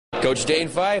Coach Dane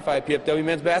Fife, IPFW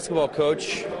men's basketball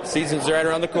coach. Season's right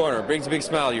around the corner. Brings a big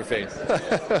smile to your face.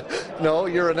 No,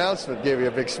 your announcement gave you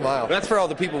a big smile. That's for all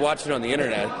the people watching on the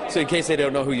internet, so in case they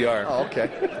don't know who you are. Oh, okay.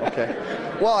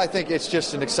 Well, I think it's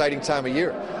just an exciting time of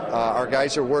year. Our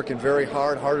guys are working very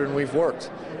hard, harder than we've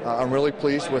worked. I'm really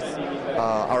pleased with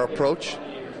our approach.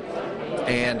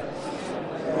 And,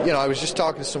 you know, I was just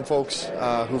talking to some folks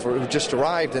who just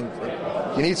arrived,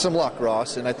 and you need some luck,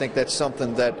 Ross, and I think that's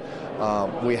something that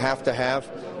we have to have,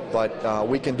 but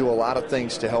we can do a lot of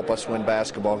things to help us win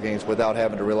basketball games without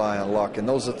having to rely on luck, and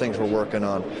those are the things we're working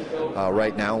on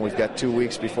right now. We've got 2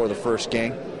 weeks before the first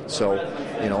game, so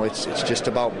you know it's just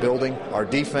about building our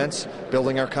defense,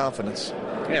 building our confidence.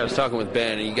 Yeah, I was talking with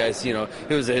Ben, and you guys, you know,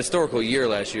 it was a historical year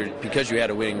last year because you had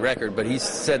a winning record, but he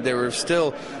said there were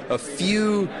still a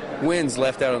few wins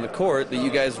left out on the court that you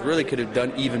guys really could have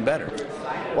done even better.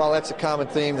 Well, that's a common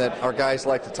theme that our guys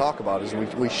like to talk about, is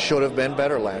we should have been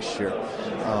better last year.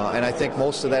 And I think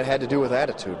most of that had to do with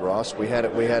attitude, Ross. We had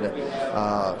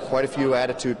quite a few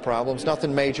attitude problems,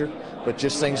 nothing major, but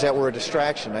just things that were a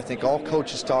distraction. I think all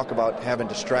coaches talk about having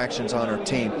distractions on our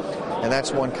team, and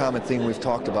that's one common theme we've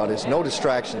talked about, is no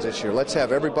distractions this year. Let's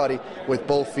have everybody with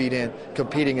both feet in,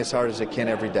 competing as hard as they can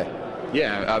every day.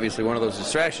 Yeah, obviously one of those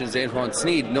distractions, Antoine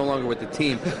Sneed, no longer with the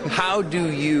team. How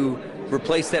do you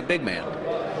replace that big man?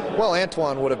 Well,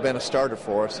 Antoine would have been a starter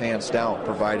for us, hands down,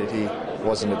 provided he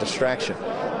wasn't a distraction.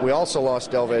 We also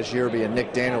lost Delvez Yerby and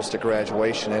Nick Daniels to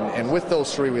graduation, and with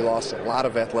those three we lost a lot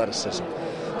of athleticism.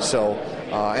 So,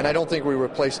 and I don't think we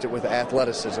replaced it with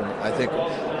athleticism. I think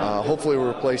hopefully we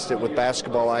replaced it with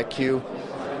basketball IQ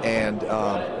and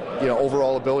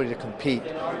overall ability to compete.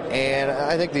 And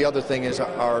I think the other thing is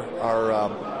our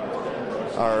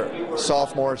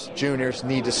sophomores, juniors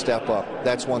need to step up.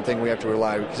 That's one thing we have to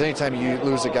rely on, because anytime you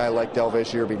lose a guy like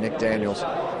Delvez Yerby, Nick Daniels,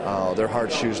 they're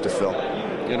hard shoes to fill.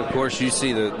 And of course you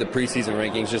see the preseason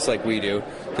rankings just like we do.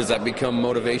 Does that become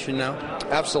motivation now?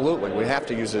 Absolutely. We have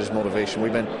to use it as motivation.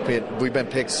 We've been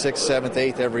picked 6th, 7th,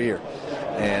 8th every year,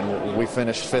 and we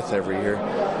finished 5th every year,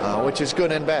 which is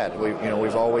good and bad.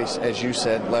 We've always, as you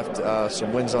said, left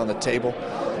some wins on the table,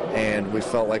 and we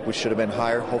felt like we should have been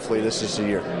higher. Hopefully this is the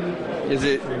year.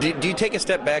 Do you take a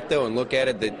step back, though, and look at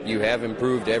it that you have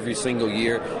improved every single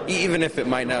year, even if it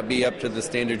might not be up to the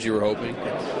standards you were hoping?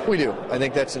 We do. I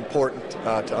think that's important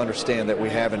to understand, that we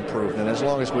have improved. And as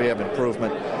long as we have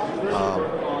improvement,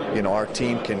 our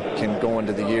team can go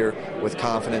into the year with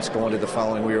confidence, go into the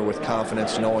following year with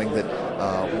confidence, knowing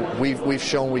that we've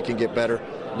shown we can get better.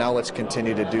 Now let's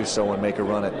continue to do so and make a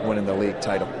run at winning the league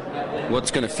title.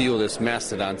 What's going to fuel this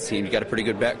Mastodons team? You got a pretty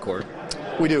good backcourt.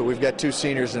 We do. We've got 2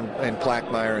 seniors in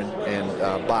Plackmeyer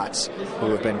and Botts,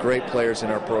 who have been great players in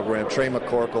our program. Trey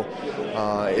McCorkle,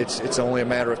 it's only a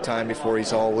matter of time before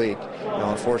he's all league.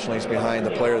 Unfortunately, he's behind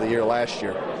the player of the year last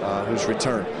year, who's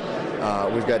returned.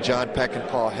 We've got John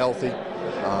Peckinpah healthy.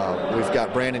 We've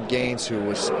got Brandon Gaines, who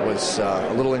was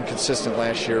a little inconsistent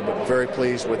last year, but very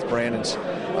pleased with Brandon's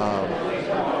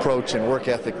approach and work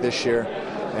ethic this year.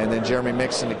 And then Jeremy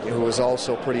Mixon, who was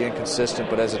also pretty inconsistent,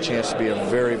 but has a chance to be a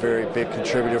very, very big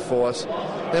contributor for us.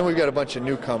 Then we've got a bunch of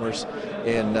newcomers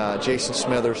in Jason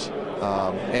Smithers,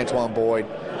 Antoine Boyd,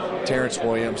 Terrence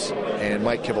Williams, and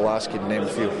Mike Kivalowski, to name a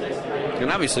few.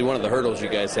 And obviously one of the hurdles you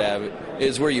guys have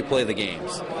is where you play the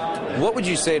games. What would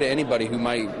you say to anybody who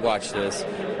might watch this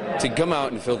to come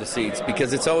out and fill the seats,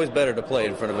 because it's always better to play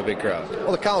in front of a big crowd?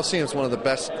 Well, the Coliseum is one of the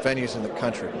best venues in the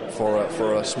country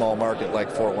for a small market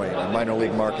like Fort Wayne, a minor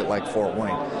league market like Fort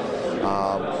Wayne.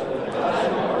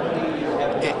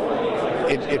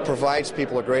 It provides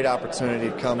people a great opportunity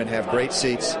to come and have great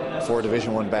seats for a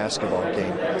Division I basketball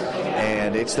game,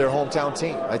 and it's their hometown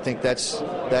team. I think that's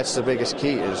the biggest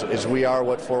key, is we are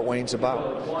what Fort Wayne's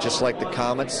about. Just like the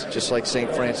Comets, just like St.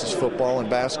 Francis football and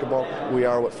basketball, we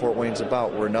are what Fort Wayne's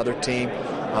about. We're another team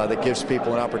that gives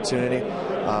people an opportunity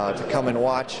to come and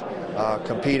watch,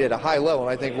 compete at a high level.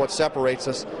 And I think what separates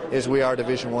us is we are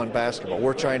Division I basketball.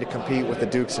 We're trying to compete with the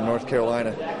Dukes in North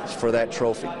Carolina for that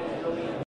trophy.